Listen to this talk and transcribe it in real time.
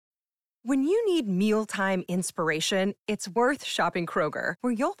When you need mealtime inspiration, it's worth shopping Kroger,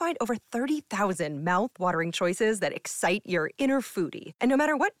 where you'll find over 30,000 mouth-watering choices that excite your inner foodie. And no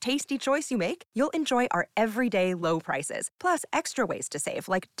matter what tasty choice you make, you'll enjoy our everyday low prices, plus extra ways to save,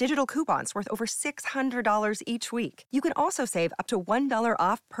 like digital coupons worth over $600 each week. You can also save up to $1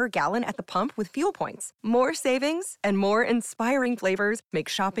 off per gallon at the pump with fuel points. More savings and more inspiring flavors make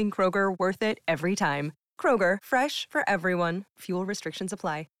shopping Kroger worth it every time. Kroger, fresh for everyone. Fuel restrictions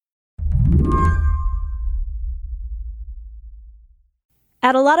apply.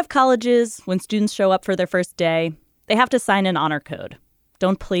 At a lot of colleges, when students show up for their first day, they have to sign an honor code.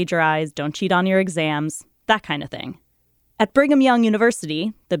 Don't plagiarize, don't cheat on your exams, that kind of thing. At Brigham Young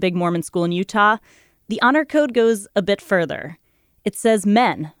University, the big Mormon school in Utah, the honor code goes a bit further. It says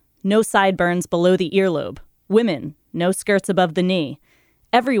men, no sideburns below the earlobe. Women, no skirts above the knee.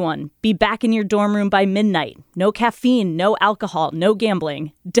 Everyone, be back in your dorm room by midnight. No caffeine, no alcohol, no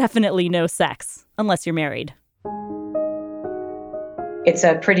gambling. Definitely no sex, unless you're married. It's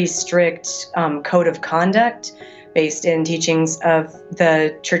a pretty strict code of conduct based in teachings of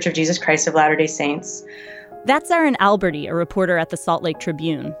the Church of Jesus Christ of Latter-day Saints. That's Erin Alberti, a reporter at the Salt Lake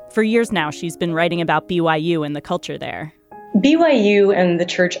Tribune. For years now, she's been writing about BYU and the culture there. BYU and the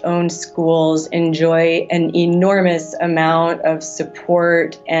church-owned schools enjoy an enormous amount of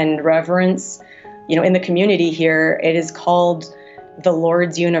support and reverence. You know, in the community here, it is called the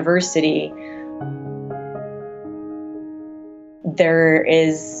Lord's University. There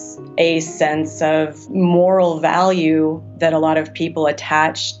is a sense of moral value that a lot of people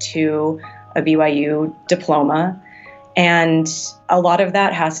attach to a BYU diploma, and a lot of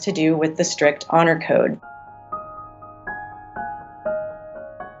that has to do with the strict honor code.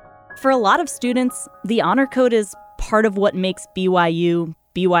 For a lot of students, the honor code is part of what makes BYU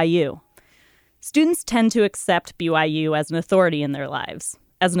BYU. Students tend to accept BYU as an authority in their lives,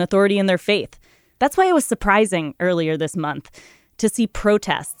 as an authority in their faith. That's why it was surprising earlier this month to see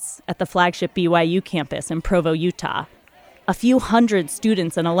protests at the flagship BYU campus in Provo, Utah. A few hundred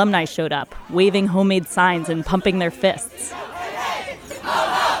students and alumni showed up, waving homemade signs and pumping their fists.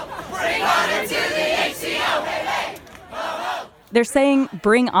 They're saying,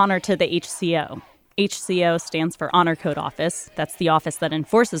 bring honor to the HCO. HCO stands for Honor Code Office. That's the office that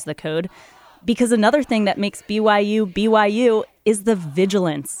enforces the code. Because another thing that makes BYU BYU is the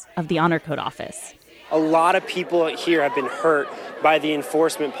vigilance of the Honor Code Office. A lot of people here have been hurt by the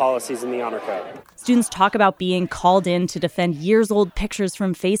enforcement policies in the Honor Code. Students talk about being called in to defend years-old pictures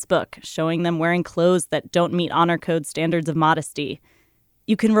from Facebook, showing them wearing clothes that don't meet Honor Code standards of modesty.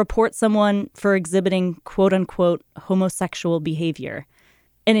 You can report someone for exhibiting quote-unquote homosexual behavior.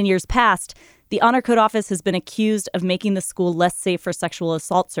 And in years past, the Honor Code Office has been accused of making the school less safe for sexual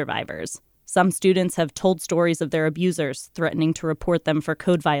assault survivors. Some students have told stories of their abusers, threatening to report them for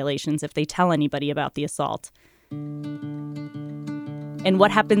code violations if they tell anybody about the assault. And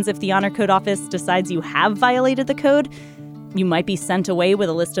what happens if the Honor Code Office decides you have violated the code? You might be sent away with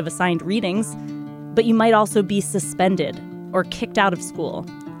a list of assigned readings, but you might also be suspended or kicked out of school.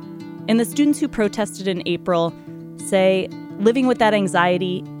 And the students who protested in April say living with that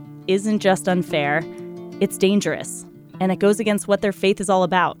anxiety isn't just unfair, it's dangerous, and it goes against what their faith is all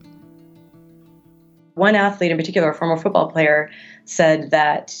about. One athlete in particular, a former football player, said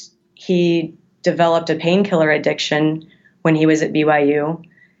that he developed a painkiller addiction when he was at BYU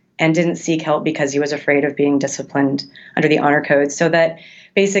and didn't seek help because he was afraid of being disciplined under the honor code. So that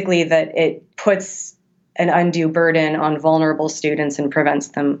basically that it puts an undue burden on vulnerable students and prevents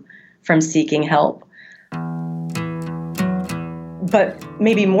them from seeking help. But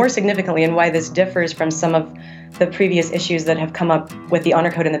maybe more significantly, and why this differs from some of the previous issues that have come up with the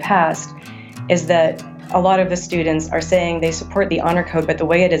honor code in the past, is that a lot of the students are saying they support the honor code, but the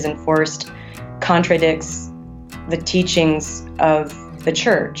way it is enforced contradicts the teachings of the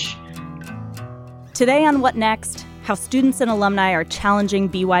church. Today on What Next, how students and alumni are challenging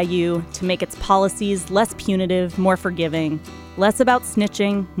BYU to make its policies less punitive, more forgiving, less about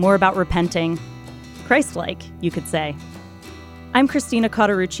snitching, more about repenting. Christ-like, you could say. I'm Christina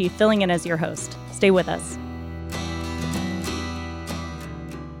Cauterucci, filling in as your host. Stay with us.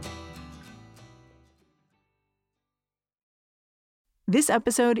 This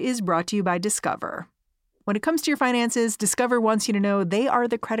episode is brought to you by Discover. When it comes to your finances, Discover wants you to know they are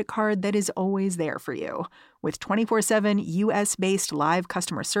the credit card that is always there for you. With 24/7 U.S.-based live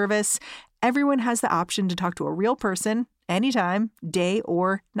customer service, everyone has the option to talk to a real person anytime, day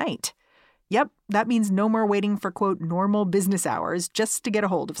or night. Yep, that means no more waiting for, quote, normal business hours just to get a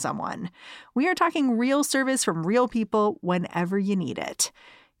hold of someone. We are talking real service from real people whenever you need it.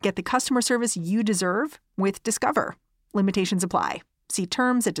 Get the customer service you deserve with Discover. Limitations apply. See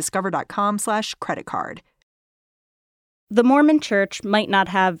terms at discover.com/creditcard. The Mormon Church might not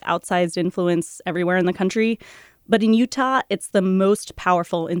have outsized influence everywhere in the country, but in Utah, it's the most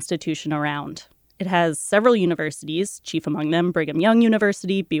powerful institution around. It has several universities, chief among them Brigham Young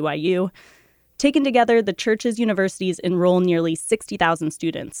University, BYU. Taken together, the church's universities enroll nearly 60,000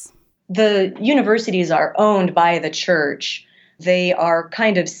 students. The universities are owned by the church. They are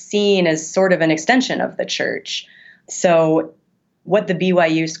kind of seen as sort of an extension of the church. So what the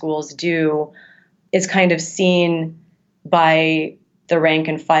BYU schools do is kind of seen by the rank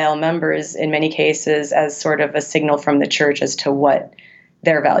and file members in many cases as sort of a signal from the church as to what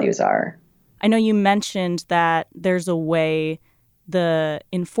their values are. I know you mentioned that there's a way the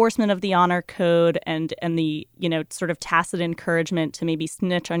enforcement of the honor code and the, sort of tacit encouragement to maybe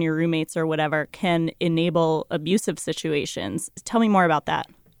snitch on your roommates or whatever can enable abusive situations. Tell me more about that.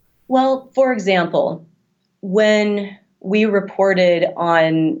 Well, for example, when we reported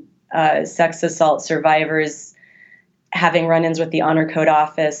on sex assault survivors having run-ins with the Honor Code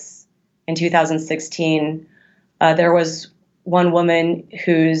office in 2016, there was one woman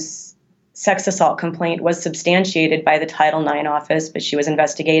whose sex assault complaint was substantiated by the Title IX office, but she was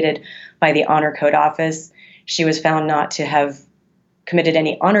investigated by the Honor Code office. She was found not to have committed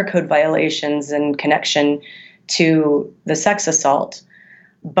any Honor Code violations in connection to the sex assault,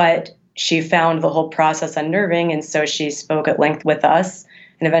 but she found the whole process unnerving, and so she spoke at length with us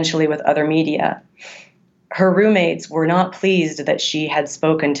and eventually with other media. Her roommates were not pleased that she had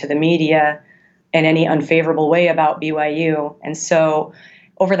spoken to the media in any unfavorable way about BYU. And so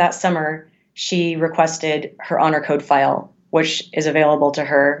over that summer, she requested her Honor Code file, which is available to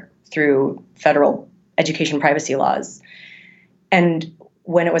her through federal education privacy laws. And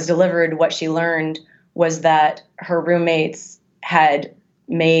when it was delivered, what she learned was that her roommates had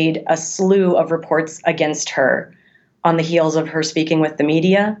made a slew of reports against her on the heels of her speaking with the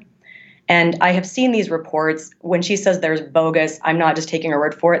media. And I have seen these reports. When she says there's bogus, I'm not just taking her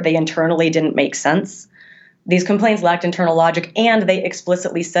word for it. They internally didn't make sense. These complaints lacked internal logic, and they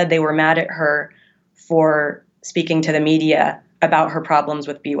explicitly said they were mad at her for speaking to the media about her problems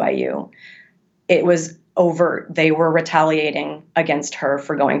with BYU. It was overt. They were retaliating against her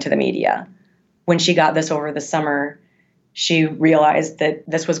for going to the media. When she got this over the summer, she realized that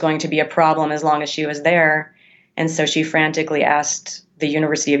this was going to be a problem as long as she was there. And so she frantically asked the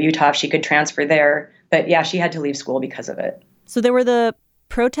University of Utah if she could transfer there. But yeah, she had to leave school because of it. So there were the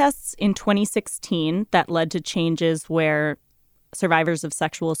protests in 2016 that led to changes where survivors of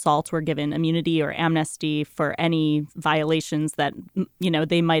sexual assault were given immunity or amnesty for any violations that,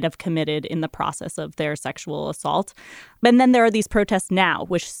 they might have committed in the process of their sexual assault. And then there are these protests now,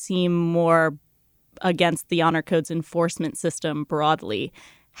 which seem more against the Honor Code's enforcement system broadly.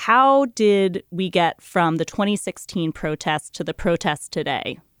 How did we get from the 2016 protests to the protests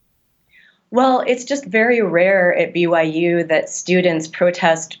today? Well, it's just very rare at BYU that students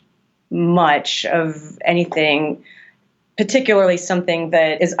protest much of anything, particularly something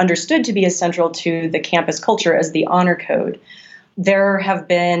that is understood to be as central to the campus culture as the Honor Code. There have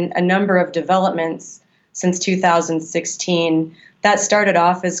been a number of developments since 2016 that started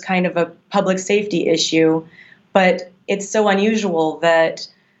off as kind of a public safety issue, but it's so unusual that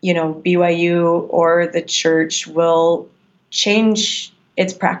BYU or the church will change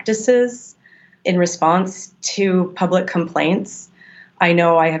its practices in response to public complaints. I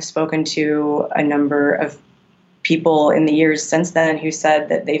know I have spoken to a number of people in the years since then who said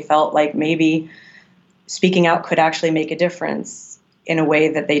that they felt like maybe speaking out could actually make a difference in a way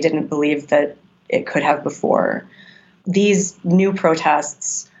that they didn't believe that it could have before. These new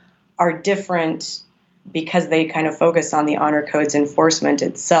protests are different because they kind of focus on the Honor Code's enforcement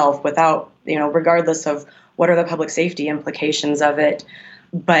itself without, regardless of what are the public safety implications of it.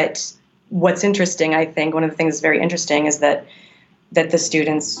 But what's interesting, I think, one of the things that's very interesting is that the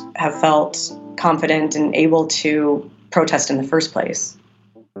students have felt confident and able to protest in the first place.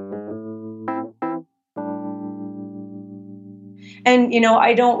 And,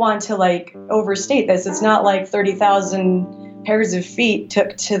 I don't want to overstate this. It's not like 30,000 pairs of feet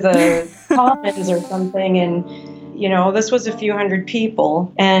took to the commons or something. And, this was a few hundred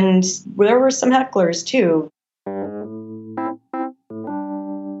people. And there were some hecklers, too.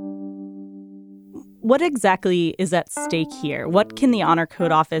 What exactly is at stake here? What can the Honor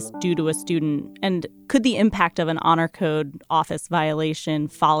Code office do to a student? And could the impact of an Honor Code office violation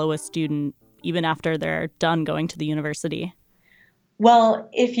follow a student even after they're done going to the university? Well,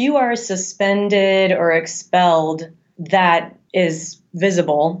 if you are suspended or expelled, that is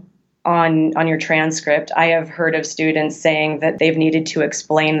visible on your transcript. I have heard of students saying that they've needed to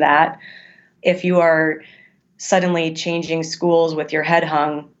explain that. If you are suddenly changing schools with your head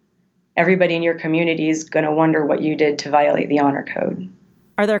hung, everybody in your community is going to wonder what you did to violate the honor code.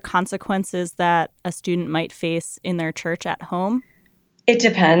 Are there consequences that a student might face in their church at home? It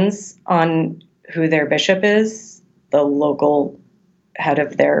depends on who their bishop is, the local head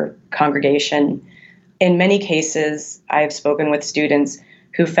of their congregation. In many cases, I've spoken with students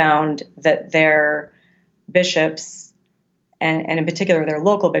who found that their bishops, and in particular their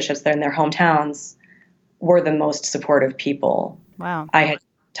local bishops that are in their hometowns, were the most supportive people. Wow. I had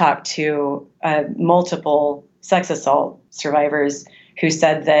talked to multiple sex assault survivors who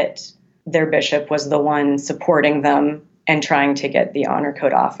said that their bishop was the one supporting them and trying to get the honor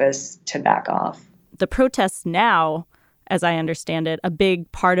code office to back off. The protests now, as I understand it, a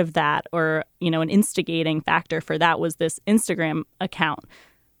big part of that, or, an instigating factor for that, was this Instagram account.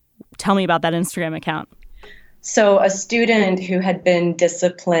 Tell me about that Instagram account. So a student who had been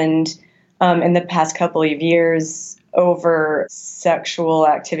disciplined in the past couple of years over sexual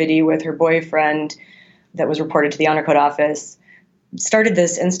activity with her boyfriend that was reported to the honor code office started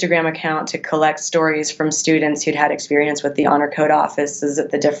this Instagram account to collect stories from students who'd had experience with the honor code offices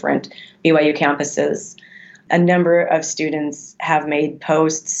at the different BYU campuses. A number of students have made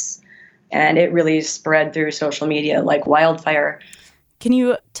posts, and it really spread through social media like wildfire. Can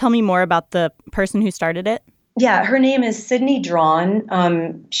you tell me more about the person who started it? Yeah, her name is Sydney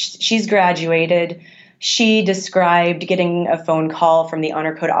Drawn. She's graduated. She described getting a phone call from the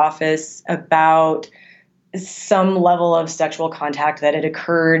honor code office about some level of sexual contact that had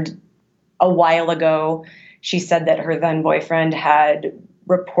occurred a while ago. She said that her then boyfriend had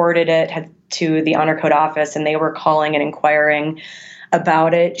reported it to the honor code office, and they were calling and inquiring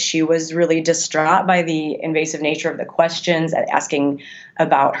about it. She was really distraught by the invasive nature of the questions, asking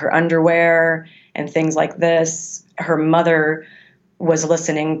about her underwear and things like this. Her mother was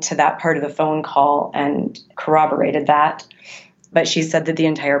listening to that part of the phone call and corroborated that. But she said that the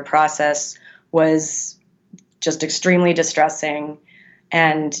entire process was just extremely distressing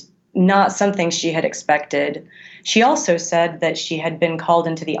and not something she had expected. She also said that she had been called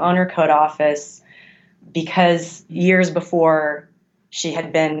into the honor code office because years before she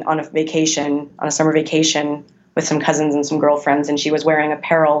had been on a summer vacation with some cousins and some girlfriends, and she was wearing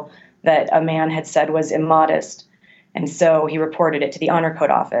apparel that a man had said was immodest. And so he reported it to the honor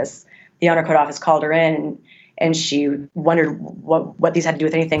code office. The honor code office called her in, and she wondered what these had to do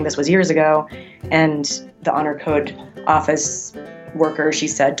with anything. This was years ago. And the honor code office worker, she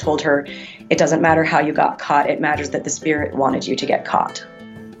said, told her, it doesn't matter how you got caught. It matters that the spirit wanted you to get caught.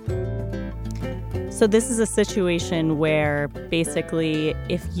 So this is a situation where basically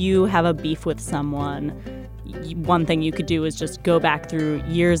if you have a beef with someone, one thing you could do is just go back through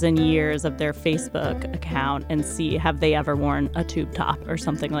years and years of their Facebook account and see, have they ever worn a tube top or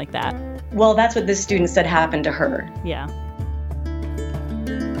something like that? Well, that's what this student said happened to her. Yeah.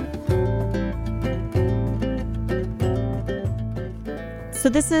 So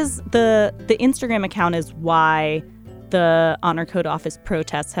this is the Instagram account is why the Honor Code Office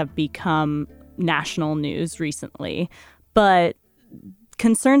protests have become national news recently. But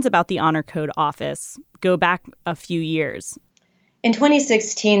concerns about the Honor Code Office go back a few years. In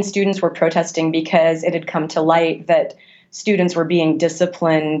 2016, students were protesting because it had come to light that students were being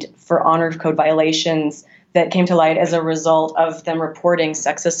disciplined for honor code violations that came to light as a result of them reporting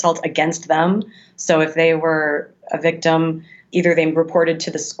sex assault against them. So if they were a victim, either they reported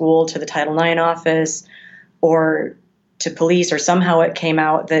to the school, to the Title IX office, or to police, or somehow it came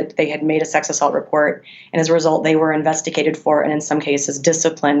out that they had made a sex assault report. And as a result, they were investigated for, and in some cases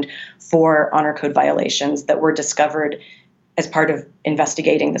disciplined for, honor code violations that were discovered as part of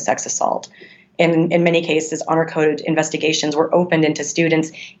investigating the sex assault. And in many cases, honor code investigations were opened into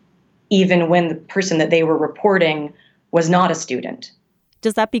students even when the person that they were reporting was not a student.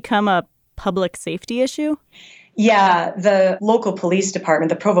 Does that become a public safety issue? Yeah, the local police department,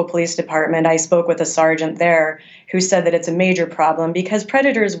 the Provo Police Department, I spoke with a sergeant there who said that it's a major problem because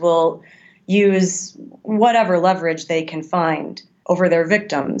predators will use whatever leverage they can find over their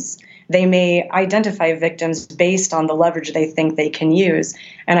victims. They may identify victims based on the leverage they think they can use.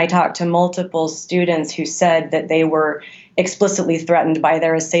 And I talked to multiple students who said that they were explicitly threatened by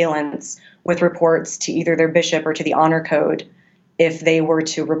their assailants with reports to either their bishop or to the honor code if they were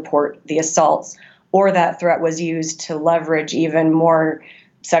to report the assaults, or that threat was used to leverage even more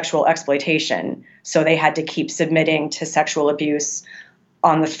sexual exploitation. So they had to keep submitting to sexual abuse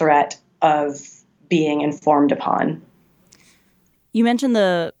on the threat of being informed upon. You mentioned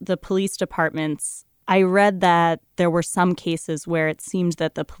the police departments. I read that there were some cases where it seemed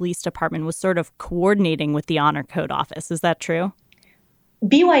that the police department was sort of coordinating with the Honor Code Office. Is that true?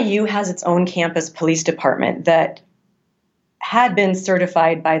 BYU has its own campus police department that had been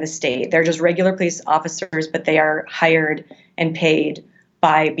certified by the state. They're just regular police officers, but they are hired and paid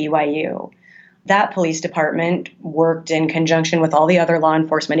by BYU. That police department worked in conjunction with all the other law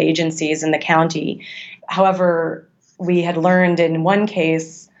enforcement agencies in the county. However, we had learned in one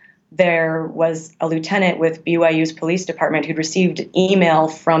case there was a lieutenant with BYU's police department who'd received email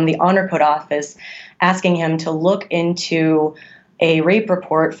from the Honor Code office asking him to look into a rape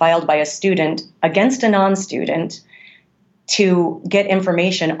report filed by a student against a non-student to get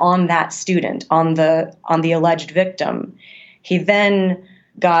information on that student, on the alleged victim. He then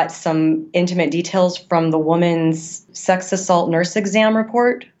got some intimate details from the woman's sex assault nurse exam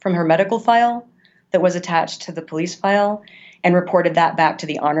report from her medical file that was attached to the police file and reported that back to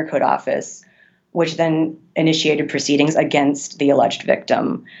the Honor Code office, which then initiated proceedings against the alleged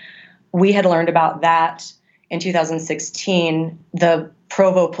victim. We had learned about that in 2016. The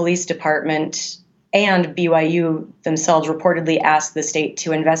Provo Police Department and BYU themselves reportedly asked the state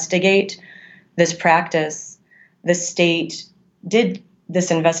to investigate this practice. The state did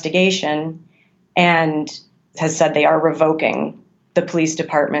this investigation and has said they are revoking the police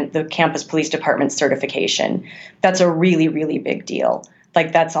department, the campus police department certification. That's a really, really big deal.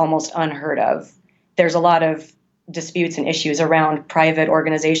 Like, that's almost unheard of. There's a lot of disputes and issues around private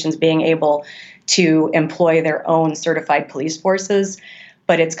organizations being able to employ their own certified police forces,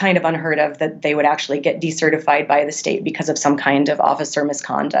 but it's kind of unheard of that they would actually get decertified by the state because of some kind of officer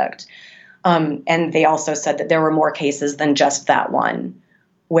misconduct. And they also said that there were more cases than just that one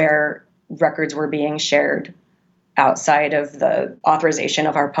where records were being shared outside of the authorization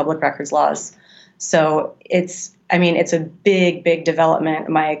of our public records laws. So it's a big, big development.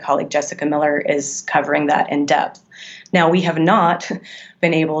 My colleague Jessica Miller is covering that in depth. Now, we have not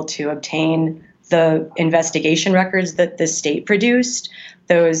been able to obtain the investigation records that the state produced.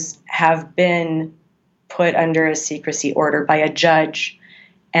 Those have been put under a secrecy order by a judge,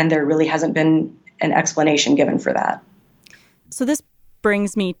 and there really hasn't been an explanation given for that. So this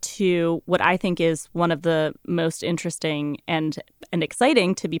brings me to what I think is one of the most interesting and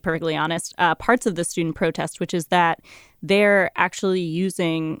exciting, to be perfectly honest, parts of the student protest, which is that they're actually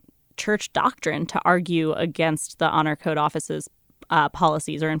using church doctrine to argue against the Honor Code office's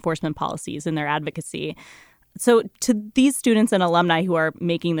policies or enforcement policies in their advocacy. So to these students and alumni who are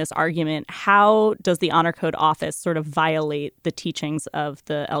making this argument, how does the Honor Code office sort of violate the teachings of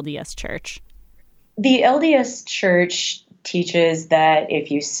the LDS Church? The LDS Church teaches that if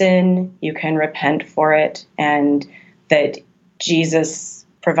you sin, you can repent for it, and that Jesus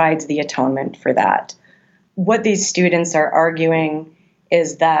provides the atonement for that. What these students are arguing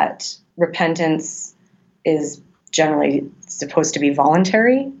is that repentance is generally supposed to be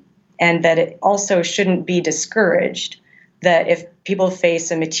voluntary, and that it also shouldn't be discouraged, that if people face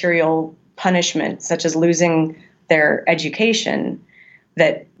a material punishment, such as losing their education,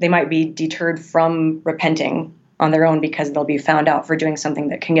 that they might be deterred from repenting on their own because they'll be found out for doing something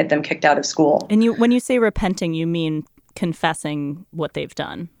that can get them kicked out of school. And when you say repenting, you mean confessing what they've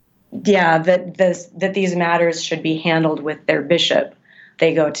done? Yeah, that these matters should be handled with their bishop.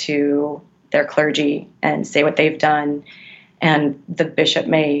 They go to their clergy and say what they've done, and the bishop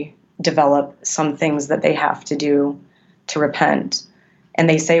may develop some things that they have to do to repent. And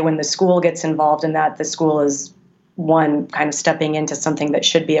they say when the school gets involved in that, the school is one, kind of stepping into something that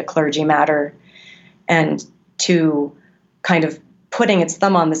should be a clergy matter, and two, kind of putting its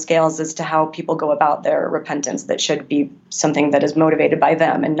thumb on the scales as to how people go about their repentance, that should be something that is motivated by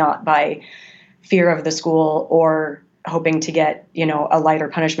them and not by fear of the school or hoping to get, a lighter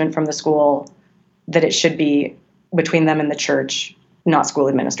punishment from the school, that it should be between them and the church, not school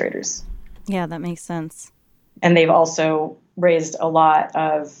administrators. Yeah, that makes sense. And they've also raised a lot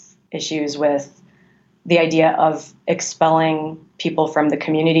of issues with the idea of expelling people from the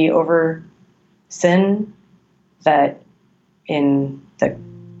community over sin, that in the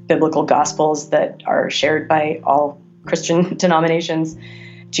biblical gospels that are shared by all Christian denominations,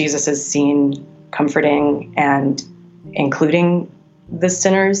 Jesus is seen comforting and including the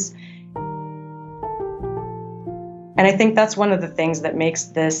sinners. And I think that's one of the things that makes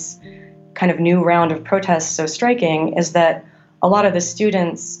this kind of new round of protests so striking, is that a lot of the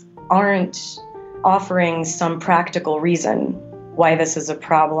students aren't offering some practical reason why this is a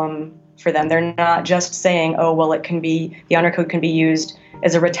problem for them. They're not just saying, oh, well, the Honor Code can be used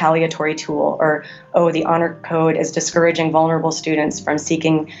as a retaliatory tool, or, oh, the Honor Code is discouraging vulnerable students from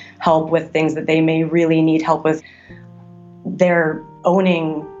seeking help with things that they may really need help with. They're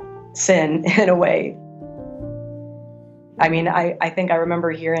owning sin in a way. I mean, I think I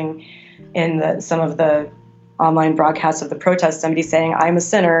remember hearing in some of the online broadcasts of the protest, somebody saying, I'm a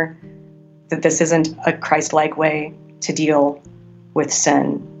sinner, that this isn't a Christ-like way to deal with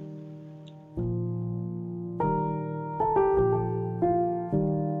sin.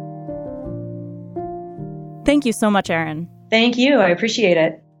 Thank you so much, Erin. Thank you. I appreciate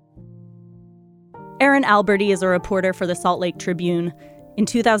it. Erin Alberti is a reporter for the Salt Lake Tribune. In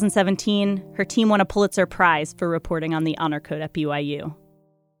 2017, her team won a Pulitzer Prize for reporting on the Honor Code at BYU.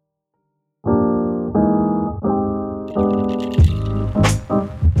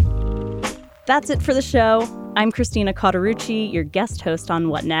 That's it for the show. I'm Christina Cauterucci, your guest host on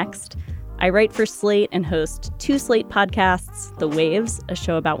What Next. I write for Slate and host 2 Slate podcasts, The Waves, a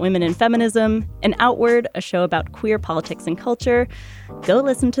show about women and feminism, and Outward, a show about queer politics and culture. Go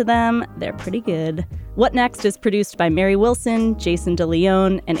listen to them. They're pretty good. What Next is produced by Mary Wilson, Jason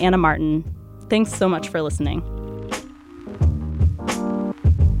DeLeon, and Anna Martin. Thanks so much for listening.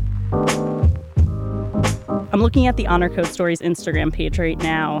 I'm looking at the Honor Code Stories Instagram page right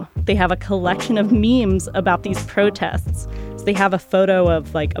now. They have a collection of memes about these protests. So they have a photo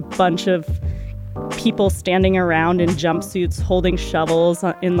of like a bunch of people standing around in jumpsuits holding shovels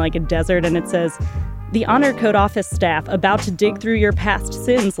in like a desert, and it says, "The Honor Code office staff about to dig through your past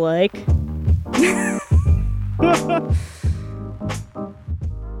sins like."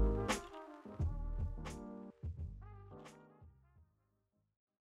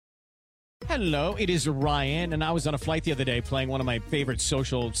 Hello, it is Ryan, and I was on a flight the other day playing one of my favorite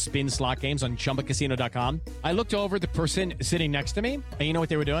social spin slot games on ChumbaCasino.com. I looked over at the person sitting next to me, and you know what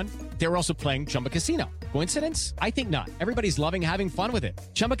they were doing? They were also playing Chumba Casino. Coincidence? I think not. Everybody's loving having fun with it.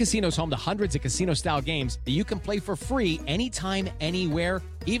 Chumba Casino is home to hundreds of casino-style games that you can play for free anytime, anywhere,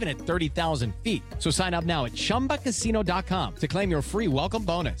 even at 30,000 feet. So sign up now at ChumbaCasino.com to claim your free welcome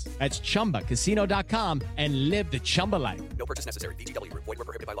bonus. That's ChumbaCasino.com and live the Chumba life. No purchase necessary. VGW. Void where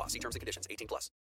prohibited by law. See terms and conditions. 18+.